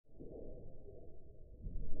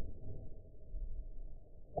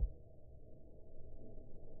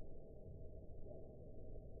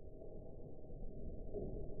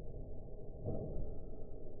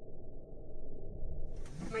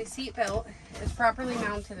seat belt is properly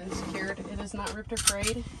mounted and secured. It is not ripped or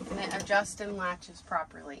frayed, and it adjusts and latches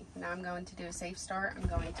properly. Now I'm going to do a safe start. I'm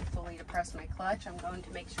going to fully depress my clutch. I'm going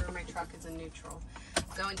to make sure my truck is in neutral. I'm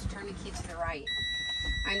going to turn the key to the right.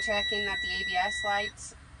 I'm checking that the ABS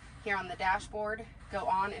lights here on the dashboard go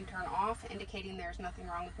on and turn off, indicating there's nothing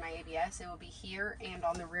wrong with my ABS. It will be here and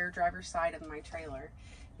on the rear driver's side of my trailer.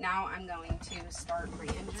 Now I'm going to start my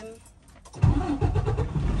engine.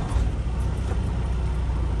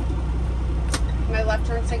 My left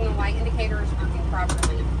turn signal light indicator is working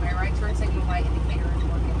properly. My right turn signal light indicator is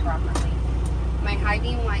working properly. My high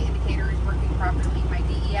beam light indicator is working properly. My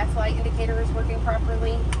DEF light indicator is working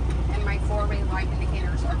properly. And my four-way light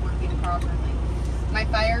indicators are working properly. My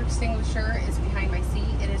fire extinguisher is behind my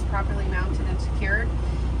seat. It is properly mounted and secured.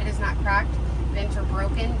 It is not cracked, vents are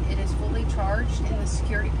broken. It is fully charged and the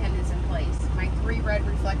security pin is in place. My 3 red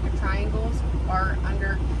reflective triangles are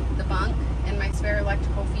under the bunk, and my spare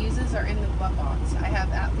electrical fuses are in the glove box. I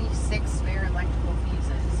have at least 6 spare electrical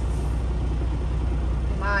fuses.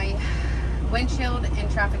 My windshield and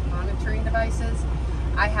traffic monitoring devices,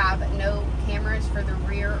 I have no cameras for the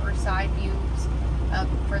rear or side views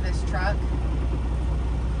for this truck.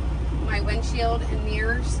 My windshield and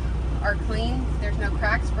mirrors are clean. There's no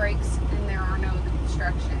cracks, breaks, and there are no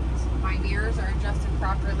obstructions. My mirrors are adjusted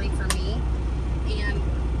properly for me, and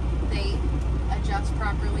they adjust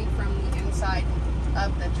properly from the inside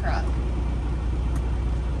of the truck.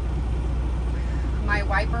 My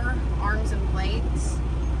wiper arms and blades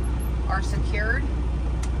are secured.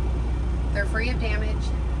 They're free of damage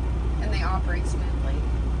and they operate smoothly.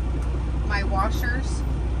 My washers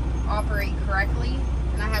operate correctly,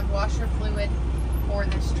 and I have washer fluid for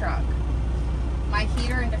this truck. My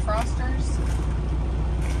heater and defrosters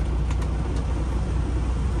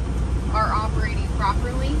are operating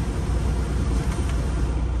properly.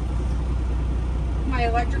 My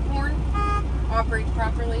electric horn operates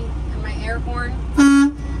properly, and my air horn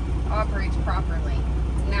operates properly.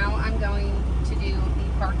 Now I'm going to do the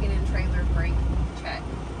parking and trailer brake check.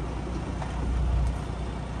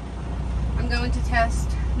 I'm going to test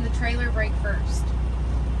the trailer brake first.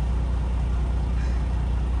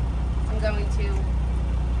 I'm going to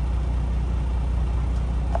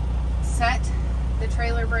set the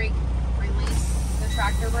trailer brake, release the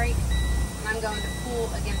tractor brake, and I'm going to pull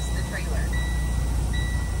against the trailer.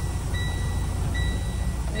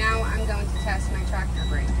 Now I'm going to test my tractor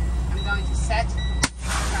brake. I'm going to set the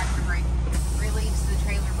tractor brake, release the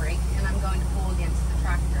trailer brake, and I'm going to pull against the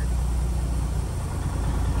tractor.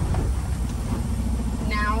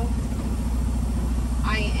 Now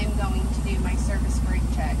I am going to do my service brake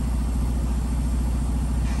check.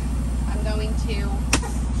 I'm going to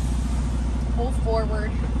pull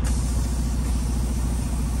forward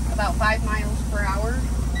about 5 miles per hour.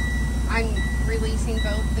 I'm releasing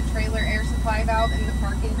both the trailer air supply valve and the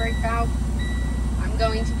parking brake valve. I'm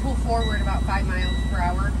going to pull forward about 5 miles per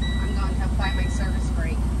hour. I'm going to apply my service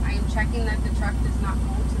brake. I am checking that the truck does not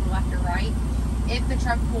pull to the left or right. If the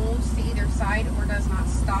truck pulls to either side or does not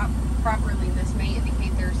stop properly, this may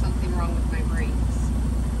indicate there is something wrong with my brakes.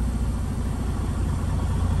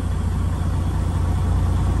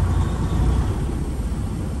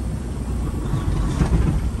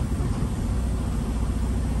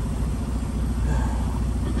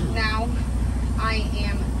 Now I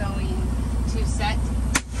am going to set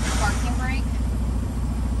the parking brake.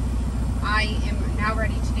 I am now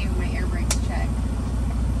ready to do my air brake check.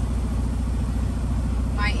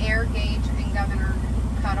 My air gauge and governor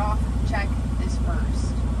cutoff check is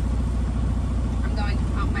first. I'm going to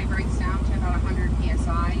pump my brakes down to about 100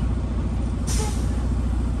 psi.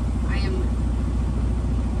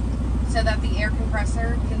 So that the air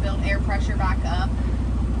compressor can build air pressure back up.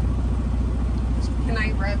 Can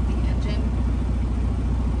I rev the engine?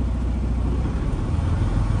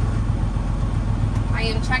 I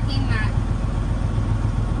am checking that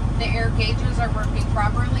the air gauges are working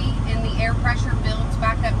properly and the air pressure builds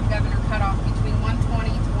back up to governor cutoff between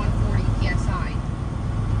 120 to 140 psi.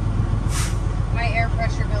 My air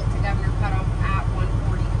pressure built to governor cutoff at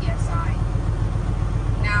 140 psi.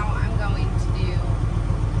 Now I'm going to do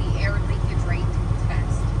the air leakage rate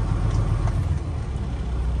test.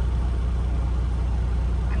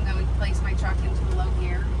 I'm going to place my truck into low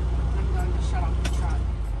gear. I'm going to shut off the truck.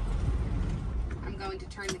 I'm going to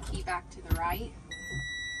turn the key back to the right.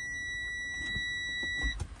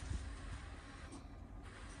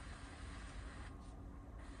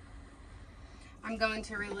 I'm going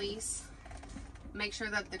to make sure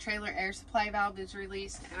that the trailer air supply valve is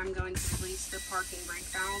released, and I'm going to release the parking brake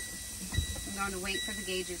valve. I'm going to wait for the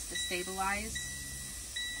gauges to stabilize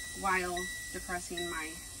while depressing my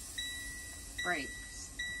brakes.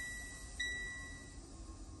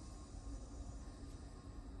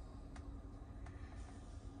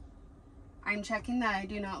 I'm checking that I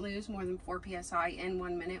do not lose more than 4 psi in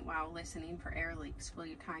 1 minute while listening for air leaks. Will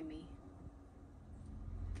you time me?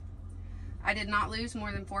 I did not lose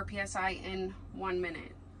more than 4 psi in 1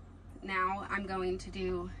 minute. Now I'm going to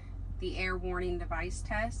do the air warning device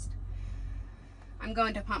test. I'm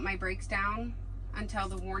going to pump my brakes down until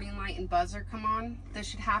the warning light and buzzer come on. This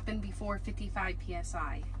should happen before 55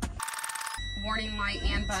 psi. Warning light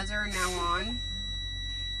and buzzer are now on.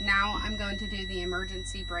 Now I'm going to do the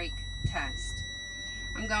emergency brake test.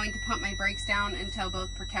 I'm going to pump my brakes down until both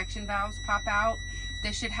protection valves pop out.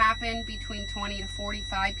 This should happen between 20 to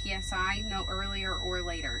 45 psi, no earlier or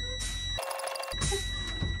later.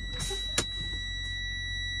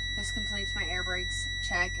 This completes my air brakes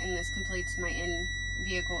check, and this completes my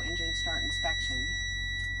in-vehicle engine start inspection.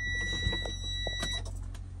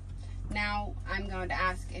 Now I'm going to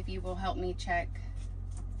ask if you will help me check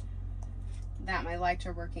that my lights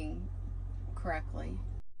are working correctly.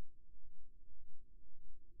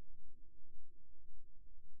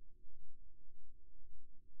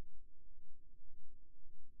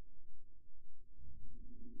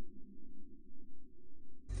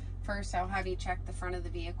 First, I'll have you check the front of the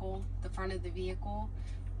vehicle. The front of the vehicle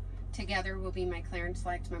together will be my clearance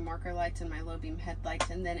lights, my marker lights, and my low beam headlights,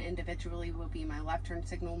 and then individually will be my left turn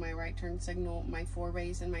signal, my right turn signal, my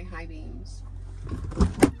four-ways, and my high beams.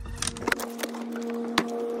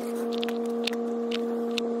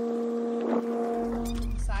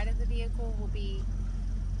 Side of the vehicle will be,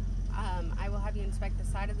 I will have you inspect the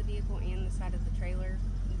side of the vehicle and the side of the trailer.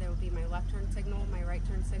 There will be my left turn signal, my right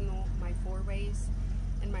turn signal, my four-ways,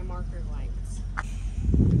 and my marker lights.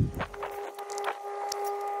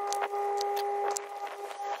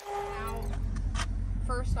 Now,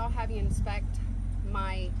 first I'll have you inspect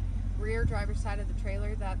my rear driver's side of the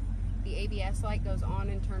trailer. That the ABS light goes on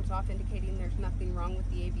and turns off, indicating there's nothing wrong with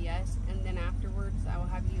the ABS. And then afterwards, I will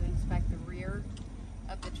have you inspect the rear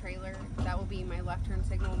of the trailer. That will be my left turn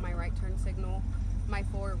signal, my right turn signal, my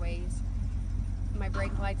four-ways, my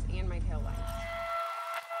brake lights, and my tail lights.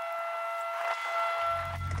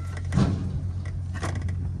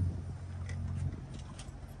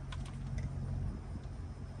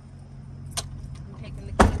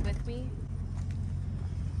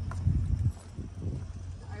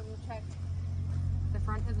 I will check the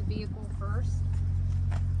front of the vehicle first.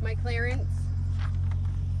 My clearance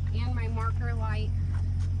and my marker light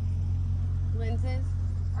lenses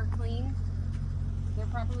are clean. They're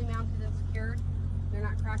properly mounted and secured. They're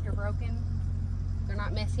not cracked or broken. They're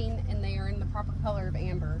not missing, and they are in the proper color of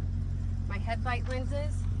amber. My headlight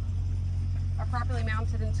lenses are properly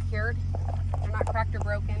mounted and secured. They're not cracked or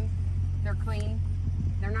broken. They're clean.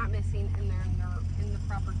 They're not missing, and they're in the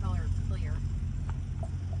proper color of clear.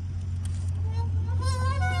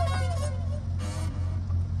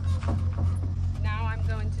 Now I'm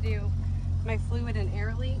going to do my fluid and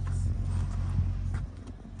air leaks.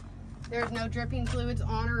 There's no dripping fluids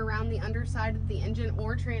on or around the underside of the engine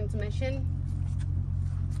or transmission.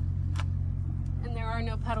 And there are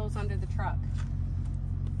no puddles under the truck.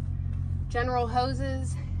 General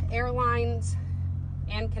hoses, air lines,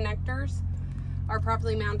 and connectors are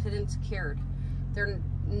properly mounted and secured. They're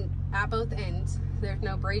at both ends. There's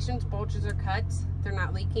no abrasions, bulges, or cuts. They're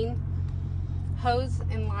not leaking. Hose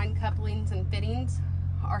and line couplings and fittings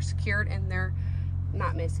are secured, and they're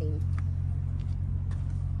not missing.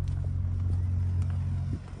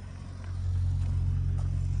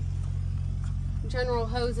 General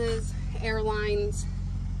hoses, air lines,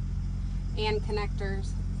 and connectors,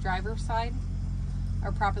 driver's side,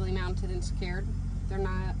 are properly mounted and secured. They're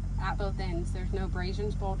not at both ends. There's no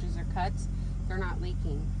abrasions, bulges, or cuts. They're not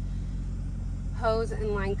leaking. Hose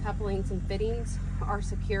and line couplings and fittings are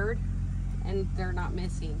secured, and they're not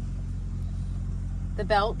missing. The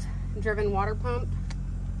belt-driven water pump,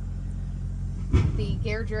 the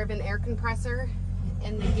gear-driven air compressor,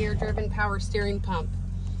 and the gear-driven power steering pump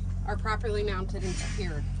are properly mounted and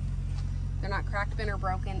secured. They're not cracked, bent, or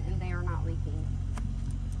broken, and they are not leaking.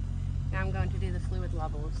 Now I'm going to do the fluid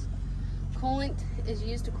levels. Coolant is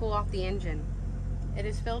used to cool off the engine. It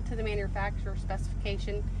is filled to the manufacturer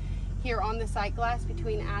specification here on the sight glass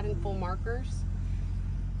between add and full markers.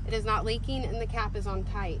 It is not leaking, and the cap is on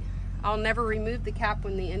tight. I'll never remove the cap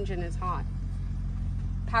when the engine is hot.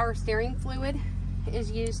 Power steering fluid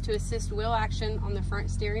is used to assist wheel action on the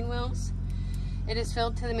front steering wheels. It is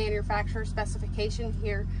filled to the manufacturer specification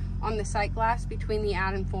here on the sight glass between the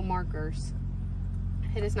add and full markers.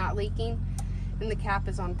 It is not leaking, and the cap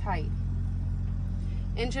is on tight.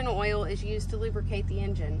 Engine oil is used to lubricate the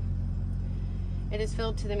engine. It is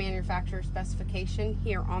filled to the manufacturer specification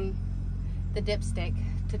here on the dipstick.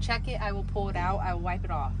 To check it, I will pull it out, I will wipe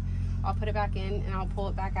it off. I'll put it back in and I'll pull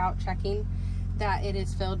it back out, checking that it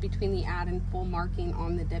is filled between the add and full marking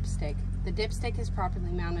on the dipstick. The dipstick is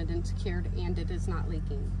properly mounted and secured, and it is not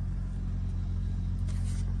leaking.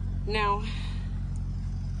 Now,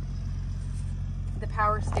 the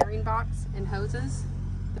power steering box and hoses.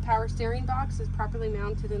 The power steering box is properly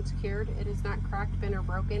mounted and secured. It is not cracked, bent, or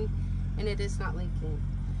broken, and it is not leaking.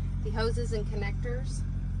 The hoses and connectors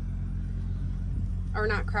are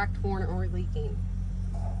not cracked, worn, or leaking.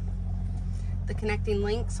 The connecting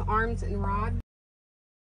links, arms, and rod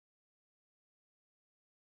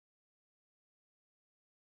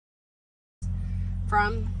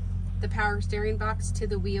from the power steering box to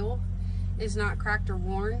the wheel is not cracked or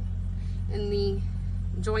worn, and the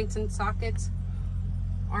joints and sockets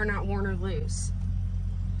are not worn or loose.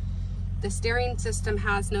 The steering system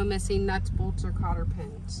has no missing nuts, bolts, or cotter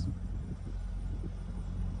pins.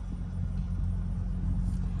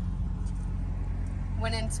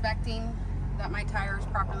 When inspecting that my tire is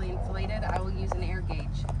properly inflated, I will use an air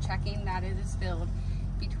gauge, checking that it is filled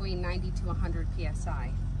between 90 to 100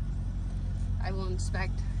 psi. I will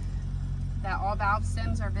inspect that all valve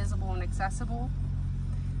stems are visible and accessible,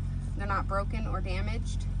 they're not broken or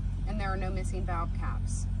damaged, and there are no missing valve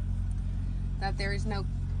caps. That there is no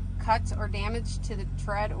cuts or damage to the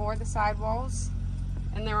tread or the sidewalls,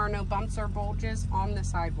 and there are no bumps or bulges on the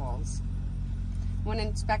sidewalls. When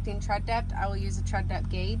inspecting tread depth, I will use a tread depth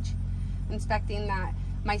gauge, inspecting that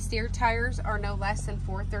my steer tires are no less than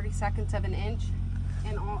 4/32 of an inch,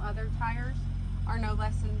 and all other tires are no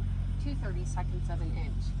less than 2/32 of an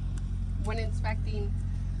inch. When inspecting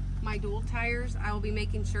my dual tires, I will be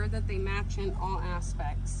making sure that they match in all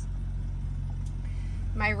aspects.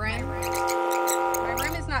 My rim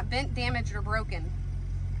is not bent, damaged, or broken.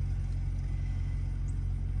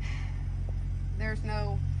 There's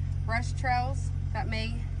no rust trails that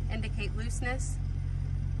may indicate looseness.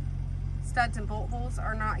 Studs and bolt holes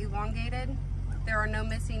are not elongated. There are no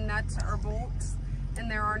missing nuts or bolts,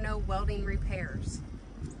 and there are no welding repairs.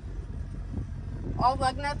 All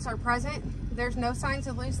lug nuts are present. There's no signs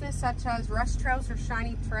of looseness such as rust trails or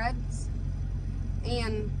shiny threads,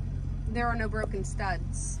 and there are no broken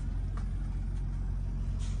studs.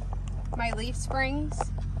 My leaf springs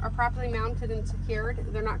are properly mounted and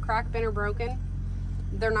secured. They're not cracked, bent, or broken.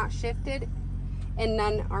 They're not shifted, and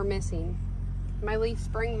none are missing. My leaf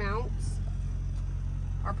spring mounts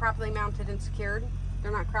are properly mounted and secured.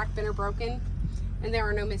 They're not cracked, bent, or broken, and there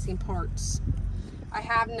are no missing parts. I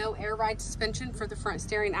have no air ride suspension for the front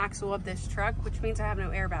steering axle of this truck, which means I have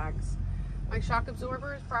no airbags. My shock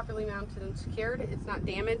absorber is properly mounted and secured. It's not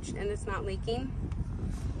damaged, and it's not leaking.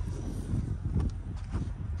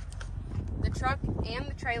 The truck and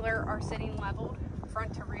the trailer are sitting leveled,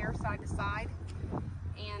 front to rear, side to side,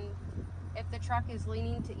 and if the truck is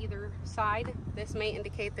leaning to either side, this may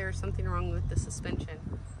indicate there's something wrong with the suspension.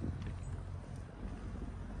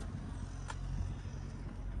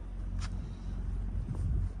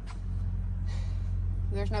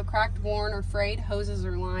 There's no cracked, worn, or frayed hoses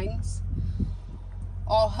or lines.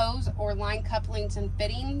 All hose or line couplings and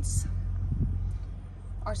fittings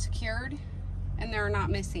are secured, and they're not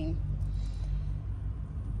missing.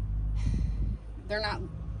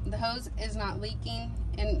 The hose is not leaking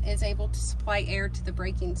and is able to supply air to the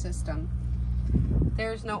braking system.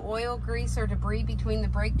 There's no oil, grease, or debris between the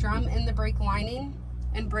brake drum and the brake lining,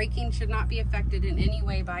 and braking should not be affected in any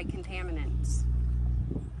way by contaminants.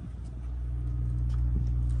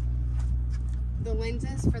 The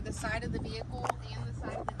lenses for the side of the vehicle and the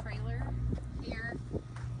side of the trailer, here,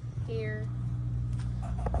 here,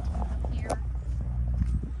 here,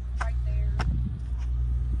 right there,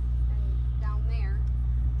 and down there,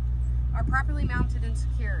 are properly mounted and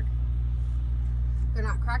secured. They're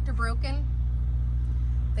not cracked or broken.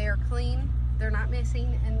 They are clean, they're not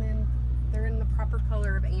missing, and then they're in the proper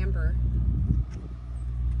color of amber.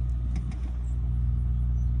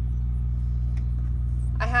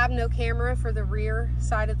 I have no camera for the rear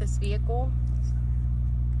side of this vehicle.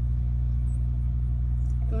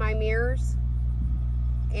 My mirrors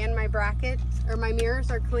and my brackets, or my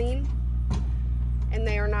mirrors, are clean, and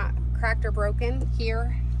they are not cracked or broken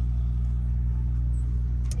here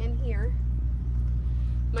and here.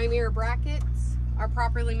 My mirror brackets are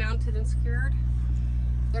properly mounted and secured.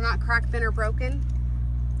 They're not cracked, bent, or broken,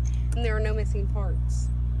 and there are no missing parts.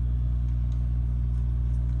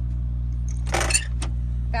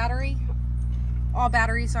 Battery, all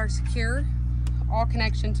batteries are secure. All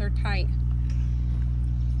connections are tight.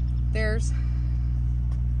 There's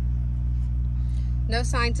no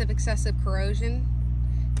signs of excessive corrosion.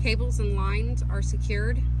 Cables and lines are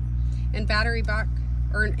secured, and battery box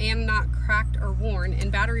and not cracked or worn, and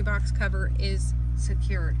battery box cover is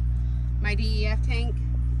secured. My DEF tank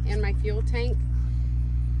and my fuel tank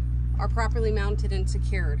are properly mounted and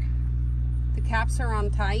secured. The caps are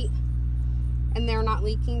on tight and they're not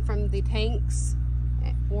leaking from the tanks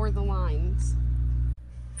or the lines.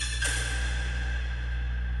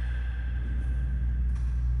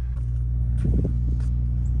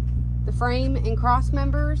 The frame and cross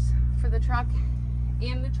members for the truck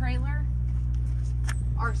and the trailer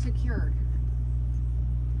are secured.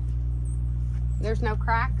 There's no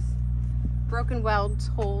cracks, broken welds,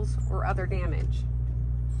 holes, or other damage.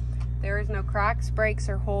 There is no cracks, breaks,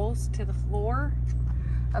 or holes to the floor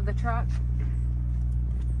of the truck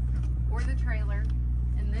or the trailer,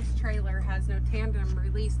 and this trailer has no tandem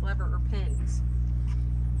release lever or pins.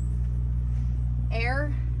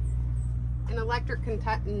 Air and electric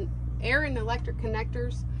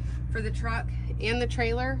connectors for the truck and the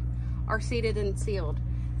trailer are seated and sealed.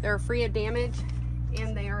 They're free of damage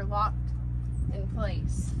and they are locked in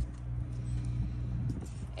place.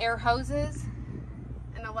 Air hoses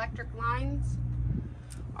and electric lines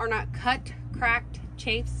are not cut, cracked,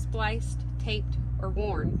 chafed, spliced, taped, or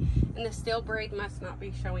worn, and the steel braid must not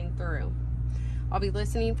be showing through. I'll be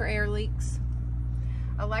listening for air leaks.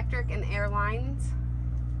 Electric and air lines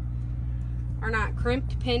are not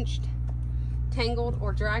crimped, pinched, tangled,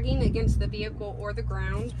 or dragging against the vehicle or the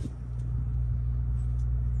ground.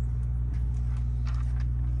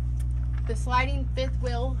 The sliding fifth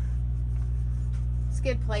wheel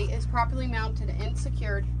skid plate is properly mounted and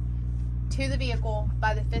secured to the vehicle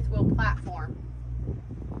by the fifth wheel platform.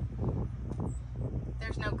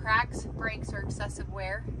 There's no cracks, breaks, or excessive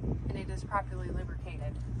wear, and it is properly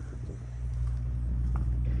lubricated.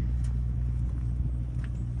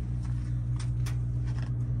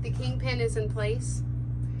 The kingpin is in place,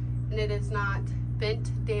 and it is not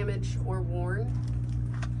bent, damaged, or worn.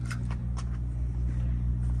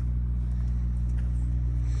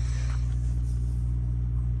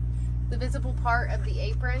 The visible part of the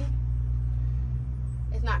apron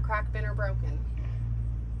is not cracked, bent, or broken.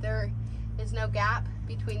 There is no gap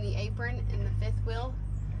between the apron and the fifth wheel,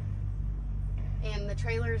 and the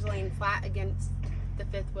trailer is laying flat against the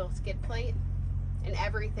fifth wheel skid plate, and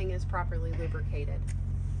everything is properly lubricated.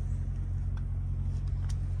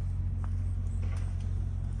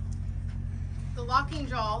 The locking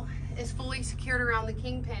jaw is fully secured around the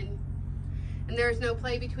kingpin, and there is no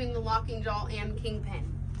play between the locking jaw and kingpin.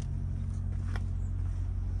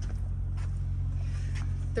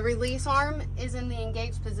 The release arm is in the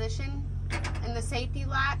engaged position, and the safety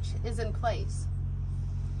latch is in place.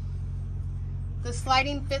 The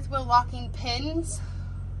sliding fifth wheel locking pins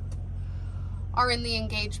are in the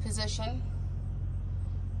engaged position,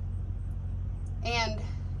 and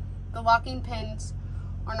the locking pins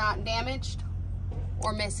are not damaged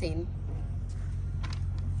or missing.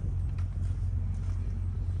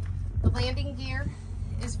 The landing gear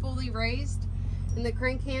is fully raised and the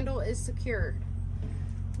crank handle is secured.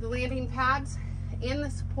 The landing pads and the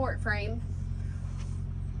support frame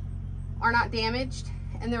are not damaged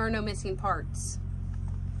and there are no missing parts.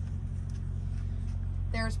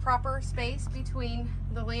 There is proper space between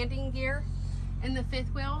the landing gear and the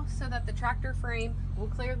fifth wheel so that the tractor frame will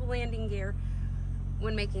clear the landing gear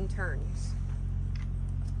when making turns.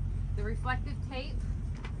 The reflective tape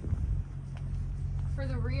for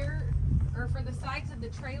the rear or for the sides of the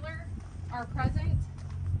trailer are present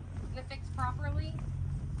and affixed properly.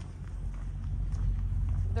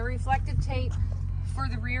 The reflective tape for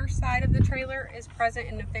the rear side of the trailer is present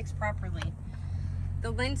and affixed properly.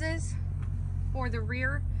 The lenses for the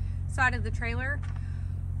rear side of the trailer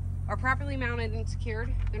are properly mounted and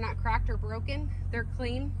secured. They're not cracked or broken. They're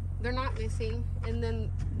clean. They're not missing. And then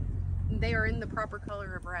they are in the proper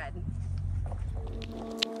color of red.